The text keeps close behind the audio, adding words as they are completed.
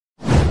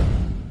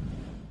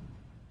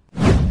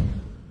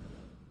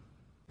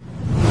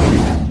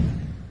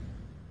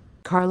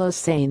Carlos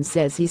Sainz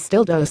says he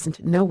still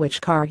doesn't know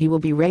which car he will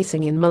be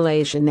racing in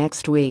Malaysia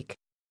next week.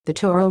 The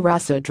Toro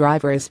R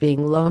driver is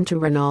being loaned to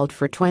Renault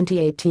for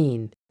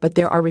 2018, but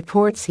there are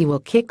reports he will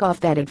kick off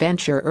that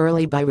adventure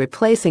early by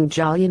replacing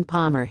Julian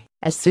Palmer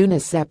as soon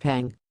as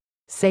Sepang.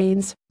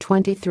 Sainz,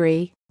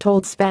 23,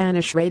 told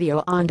Spanish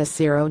radio Onda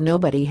Cero,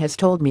 "Nobody has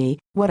told me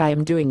what I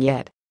am doing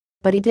yet."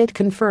 But he did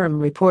confirm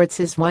reports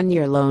his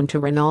one-year loan to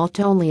Renault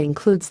only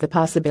includes the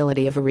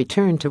possibility of a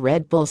return to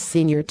Red Bull's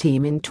senior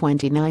team in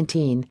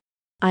 2019.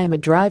 "I am a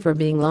driver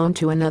being loaned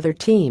to another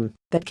team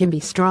that can be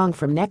strong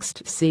from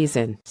next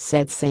season,"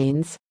 said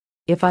Sainz.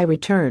 "If I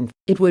return,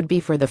 it would be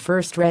for the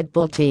first Red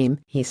Bull team,"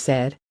 he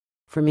said.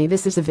 "For me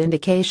this is a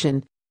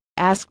vindication."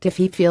 Asked if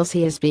he feels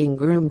he is being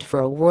groomed for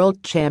a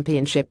world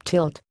championship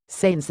tilt,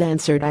 Sainz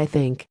answered, "I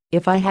think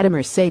if I had a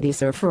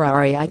Mercedes or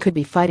Ferrari I could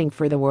be fighting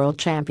for the world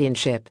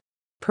championship.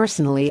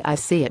 Personally I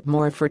see it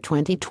more for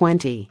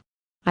 2020.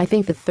 I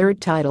think the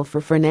third title for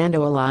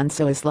Fernando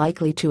Alonso is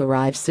likely to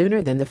arrive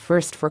sooner than the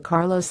first for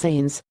Carlos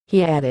Sainz,"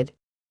 he added.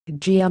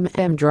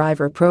 GMM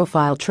driver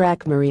profile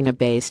track Marina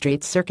Bay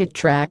Street Circuit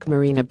track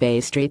Marina Bay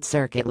Street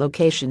Circuit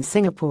location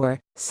Singapore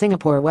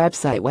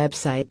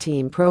website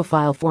team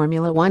profile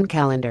Formula 1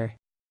 calendar